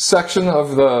section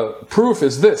of the proof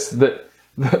is this, that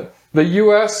the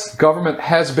US government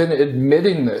has been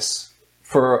admitting this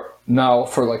for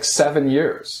like 7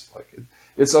 years. Like,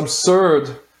 it's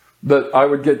absurd that I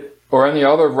would get, or any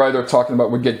other writer talking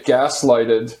about would get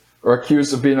gaslighted or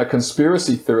accused of being a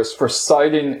conspiracy theorist for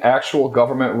citing actual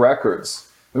government records.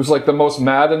 It was like the most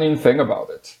maddening thing about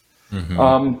it.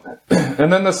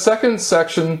 And then the second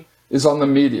section is on the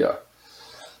media.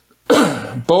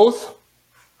 Both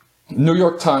New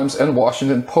York Times and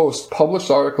Washington Post published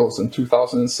articles in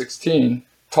 2016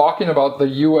 talking about the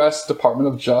U.S. Department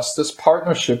of Justice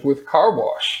partnership with Car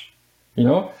Wash, you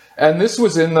know? And this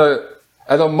was at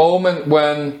a moment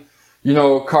when, you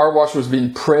know, Car Wash was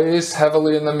being praised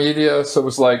heavily in the media, so it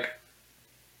was like,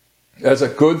 as a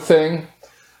good thing.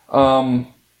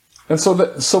 And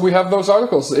so we have those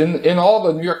articles. In all,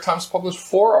 the New York Times published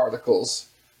 4 articles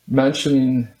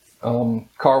mentioning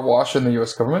Car Wash and the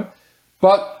U.S. government.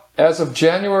 But as of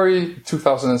January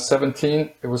 2017,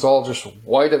 it was all just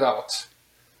whited out.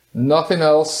 Nothing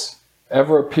else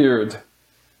ever appeared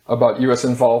about U.S.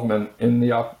 involvement in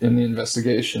the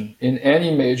investigation in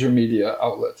any major media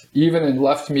outlet, even in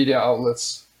left media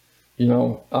outlets. You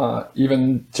know,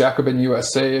 even Jacobin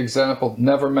USA example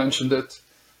never mentioned it.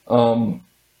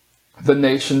 The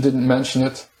Nation didn't mention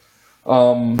it.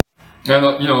 And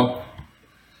you know,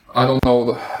 I don't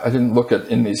know. I didn't look at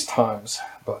in these times,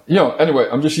 but you know. Anyway,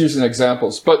 I'm just using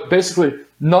examples. But basically,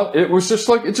 it was just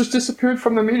like it just disappeared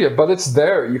from the media. But it's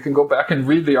there. You can go back and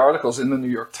read the articles in the New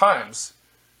York Times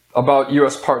about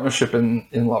U.S. partnership in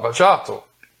Lava Jato.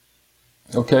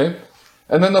 Okay,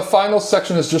 and then the final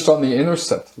section is just on the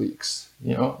Intercept leaks.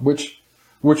 You know, which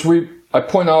I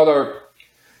point out are.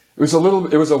 It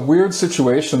was a weird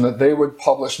situation that they would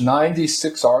publish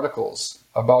 96 articles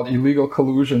about illegal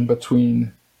collusion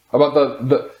about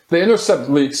the Intercept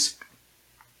leaks.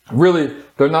 Really,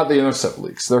 they're not the Intercept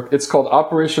leaks. It's called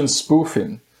Operation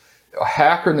Spoofing. A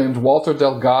hacker named Walter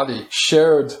Delgado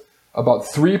shared about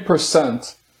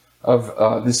 3%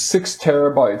 of the 6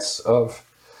 terabytes of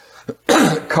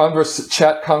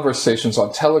chat conversations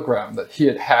on Telegram that he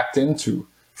had hacked into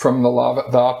from the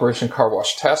Operation Car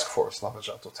Wash Task Force, Lava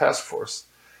Jato Task Force,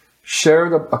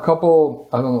 shared a couple,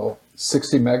 I don't know,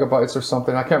 60 megabytes or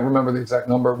something, I can't remember the exact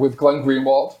number, with Glenn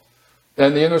Greenwald.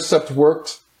 And the Intercept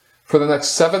worked for the next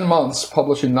 7 months,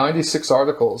 publishing 96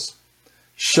 articles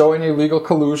showing illegal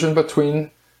collusion between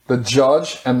the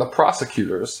judge and the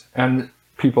prosecutors and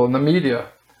people in the media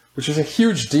which is a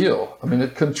huge deal. I mean,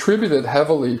 it contributed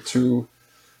heavily to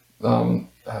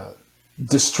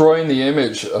destroying the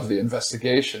image of the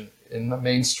investigation in the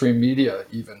mainstream media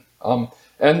even.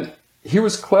 And he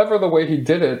was clever the way he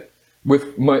did it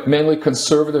with mainly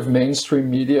conservative mainstream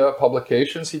media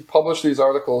publications. He published these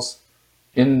articles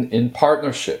in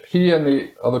partnership, he and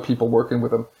the other people working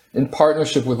with him, in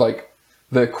partnership with like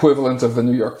the equivalent of the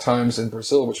New York Times in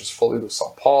Brazil, which is Folha de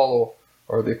São Paulo,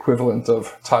 or the equivalent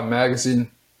of Time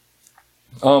Magazine.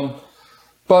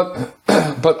 But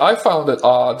I found it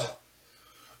odd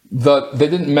that they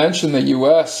didn't mention the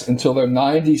U.S. until their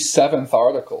 97th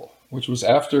article, which was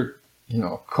after,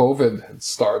 COVID had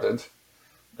started.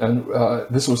 And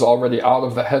this was already out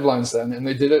of the headlines then. And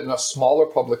they did it in a smaller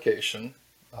publication,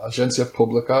 Agência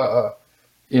Pública,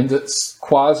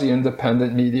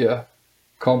 quasi-independent media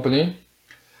company.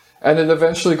 And it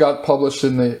eventually got published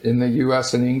in the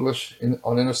U.S. in English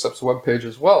on Intercept's webpage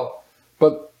as well.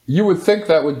 But you would think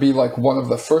that would be like one of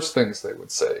the first things they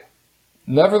would say.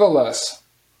 Nevertheless,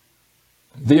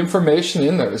 the information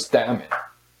in there is damning.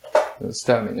 It's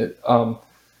damning.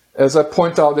 As I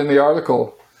point out in the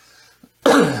article,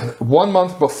 1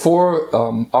 month before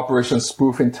Operation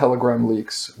Spoofing Telegram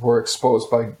leaks were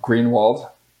exposed by Greenwald,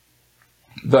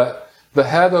 the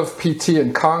head of PT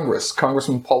in Congress,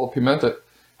 Congressman Paulo Pimenta,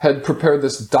 had prepared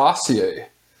this dossier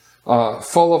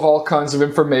full of all kinds of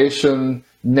information,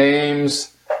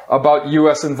 names about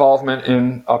U.S. involvement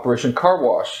in Operation Car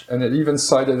Wash. And it even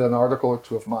cited an article or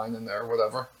two of mine in there,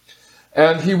 whatever.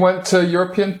 And he went to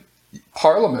European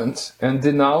Parliament and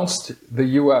denounced the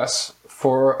U.S.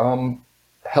 for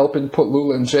helping put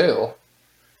Lula in jail.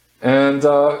 And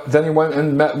then he went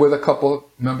and met with a couple of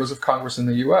members of Congress in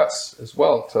the U.S. as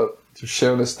well to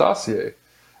share this dossier.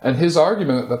 And his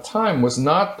argument at the time was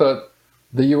not that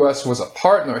the U.S. was a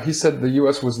partner. He said the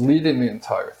U.S. was leading the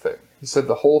entire thing. He said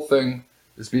the whole thing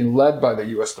is being led by the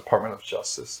U.S. Department of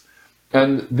Justice.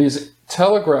 And these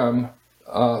telegram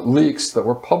leaks that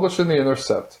were published in The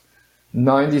Intercept,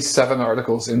 97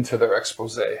 articles into their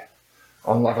expose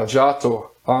on Lava Jato,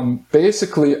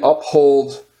 basically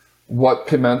uphold what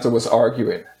Pimenta was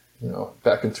arguing,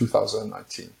 back in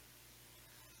 2019.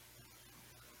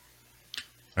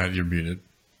 You're muted.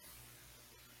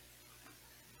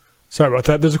 Sorry about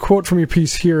that. There's a quote from your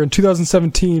piece here. In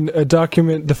 2017, a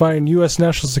document defining U.S.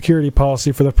 national security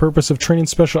policy for the purpose of training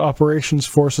special operations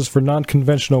forces for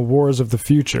non-conventional wars of the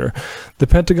future. The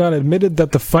Pentagon admitted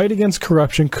that the fight against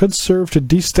corruption could serve to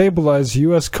destabilize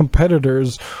U.S.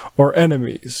 competitors or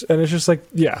enemies. And it's just like,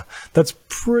 yeah, that's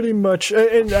pretty much...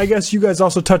 And I guess you guys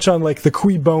also touch on like the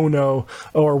cui bono,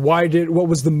 or what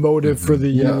was the motive for the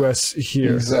U.S.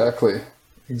 here? Exactly,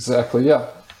 yeah.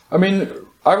 I mean...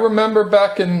 I remember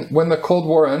back when the Cold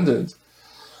War ended,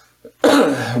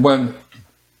 when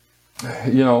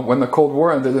the Cold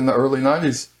War ended in the early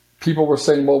 90s, people were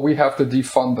saying, well, we have to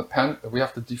defund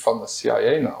the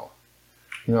CIA now.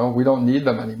 We don't need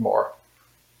them anymore.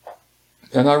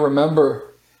 And I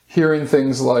remember hearing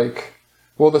things like,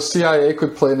 well, the CIA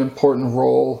could play an important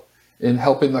role in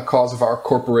helping the cause of our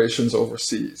corporations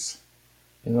overseas,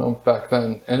 back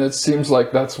then. And it seems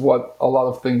like that's what a lot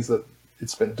of things that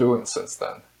it's been doing since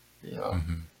then,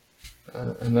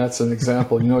 and that's an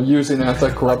example, using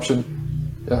anti-corruption.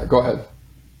 Yeah, go ahead.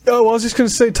 Oh, I was just going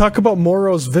to say, talk about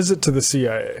Moro's visit to the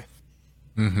CIA.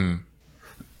 Mm-hmm.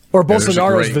 Or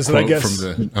Bolsonaro's visit, I guess.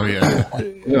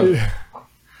 Yeah.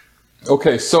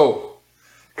 Okay, so,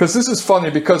 because this is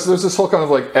funny, because there's this whole kind of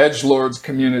like edgelords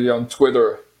community on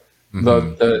Twitter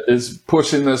that is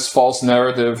pushing this false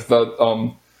narrative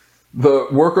that the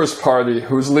Workers' Party,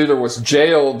 whose leader was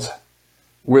jailed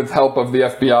with help of the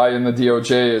FBI and the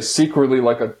DOJ, is secretly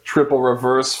like a triple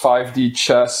reverse 5D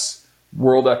chess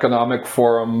World Economic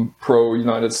Forum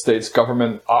pro-United States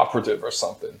government operative or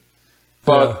something.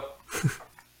 But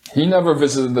he never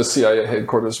visited the CIA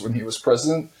headquarters when he was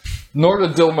president, nor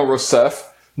did Dilma Rousseff,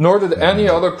 nor did any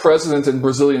other president in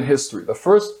Brazilian history. The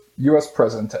first U.S.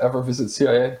 president to ever visit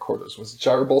CIA headquarters was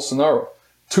Jair Bolsonaro,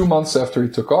 2 months after he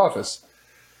took office.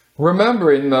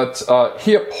 Remembering that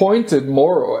he appointed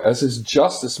Moro as his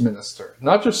justice minister.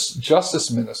 Not just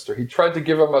justice minister. He tried to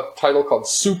give him a title called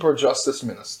super justice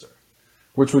minister,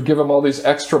 which would give him all these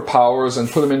extra powers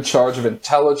and put him in charge of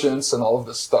intelligence and all of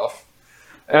this stuff.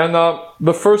 And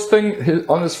the first thing,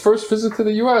 on his first visit to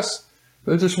the U.S.,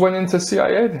 they just went into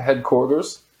CIA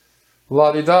headquarters.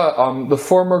 La-di-da. The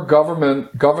former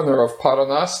governor of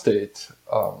Paraná State,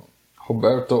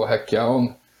 Roberto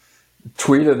Requião,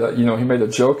 tweeted that, he made a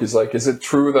joke. He's like, is it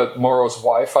true that Moro's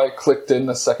Wi-Fi clicked in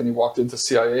the second he walked into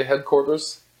CIA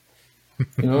headquarters?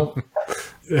 Moro,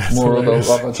 the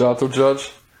Lava Jato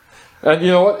judge. And you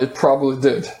know what? It probably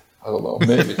did. I don't know,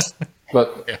 maybe.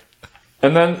 But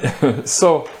and then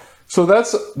so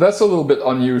that's a little bit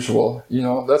unusual, you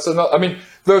know. That's another. I mean,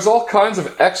 there's all kinds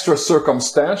of extra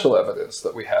circumstantial evidence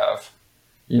that we have,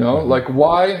 you know, like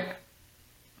why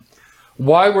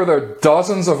were there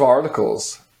dozens of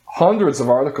articles, hundreds of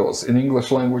articles in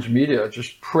English language media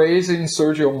just praising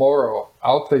Sergio Moro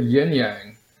out the yin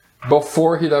yang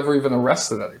before he'd ever even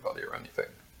arrested anybody or anything?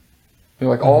 You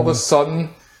know, like all of a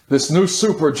sudden, this new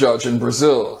super judge in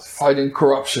Brazil fighting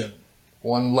corruption,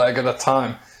 one leg at a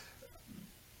time.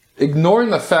 Ignoring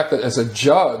the fact that as a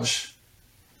judge,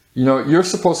 you know, you're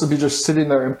supposed to be just sitting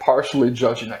there impartially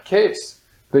judging a case.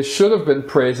 They should have been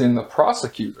praising the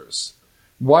prosecutors.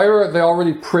 Why are they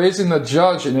already praising the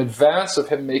judge in advance of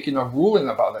him making a ruling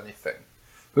about anything?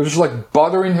 They're just like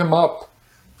buttering him up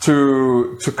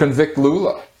to convict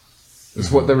Lula,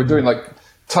 is what they were doing. Like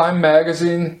Time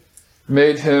magazine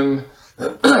made him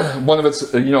one of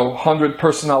its 100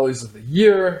 personalities of the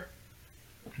year.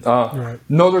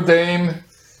 Notre Dame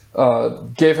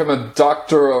gave him a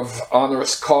doctor of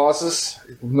honoris causes,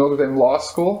 Notre Dame Law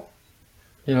School,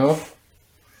 you know,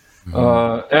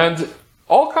 and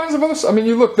all kinds of other. I mean,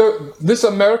 you look there. This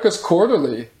America's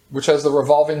Quarterly, which has the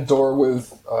revolving door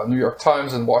with New York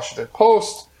Times and Washington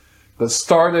Post, that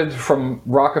started from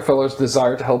Rockefeller's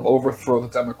desire to help overthrow the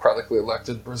democratically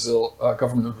elected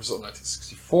government of Brazil in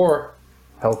 1964,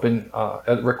 helping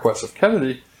at request of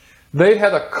Kennedy. They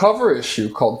had a cover issue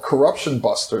called Corruption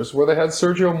Busters, where they had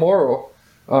Sergio Moro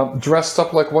dressed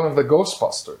up like one of the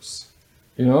Ghostbusters,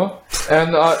 you know?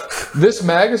 And this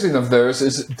magazine of theirs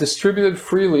is distributed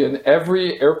freely in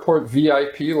every airport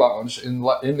VIP lounge in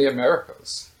the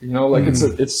Americas. You know, like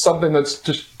it's something that's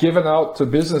just given out to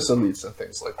business elites and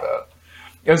things like that.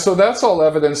 And so that's all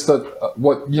evidence that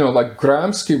what, you know, like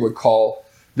Gramsci would call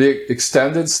the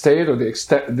extended state or the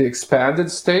expanded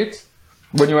state.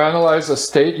 When you analyze a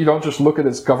state, you don't just look at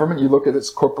its government, you look at its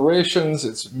corporations,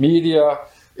 its media,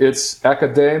 its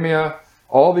academia,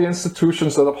 all the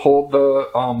institutions that uphold the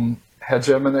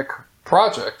hegemonic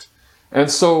project.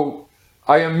 And so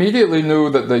I immediately knew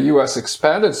that the U.S.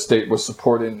 expanded state was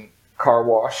supporting Car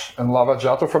Wash and Lava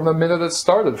Jato from the minute it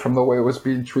started, from the way it was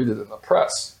being treated in the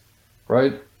press,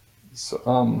 right?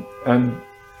 So, and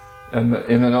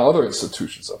in other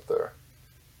institutions up there.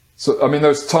 So, I mean,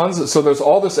 there's there's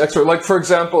all this extra, like, for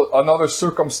example, another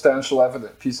circumstantial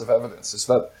piece of evidence is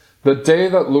that the day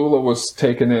that Lula was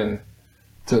taken in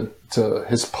to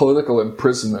his political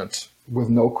imprisonment with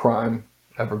no crime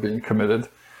ever being committed,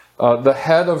 the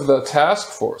head of the task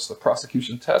force, the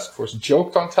prosecution task force,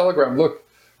 joked on Telegram, look,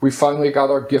 we finally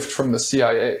got our gift from the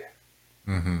CIA.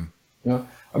 You know?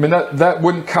 I mean, that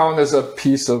wouldn't count as a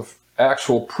piece of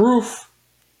actual proof,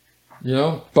 you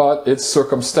know, but it's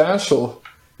circumstantial.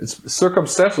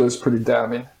 It's pretty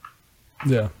damning.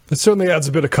 Yeah, it certainly adds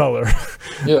a bit of color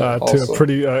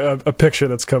to a picture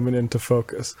that's coming into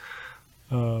focus.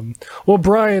 Well,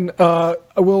 Brian,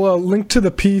 we'll link to the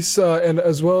piece and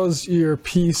as well as your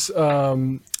piece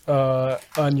on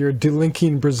your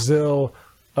Delinking Brazil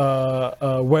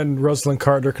when Rosalind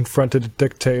Carter confronted a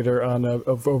dictator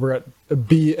over at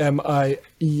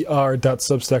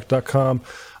bmier.substack.com.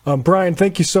 Brian,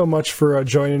 thank you so much for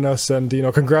joining us, and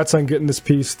congrats on getting this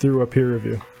piece through a peer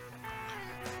review.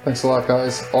 Thanks a lot,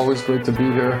 guys. Always great to be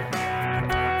here.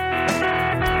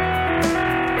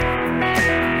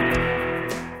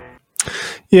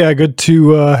 Yeah, good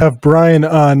to have Brian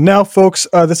on. Now, folks,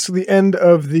 this is the end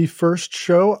of the first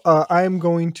show. I am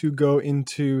going to go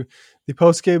into the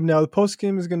postgame. Now, the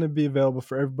postgame is going to be available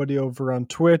for everybody over on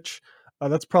Twitch.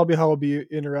 That's probably how I'll be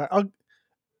interacting.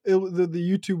 The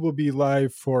YouTube will be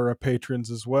live for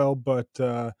patrons as well, but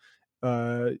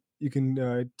you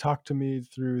can talk to me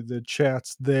through the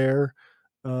chats there,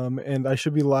 and I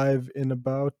should be live in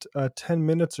about 10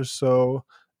 minutes or so,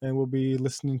 and we'll be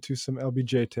listening to some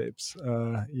LBJ tapes.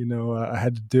 I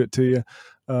had to do it to you.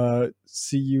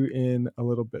 See you in a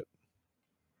little bit.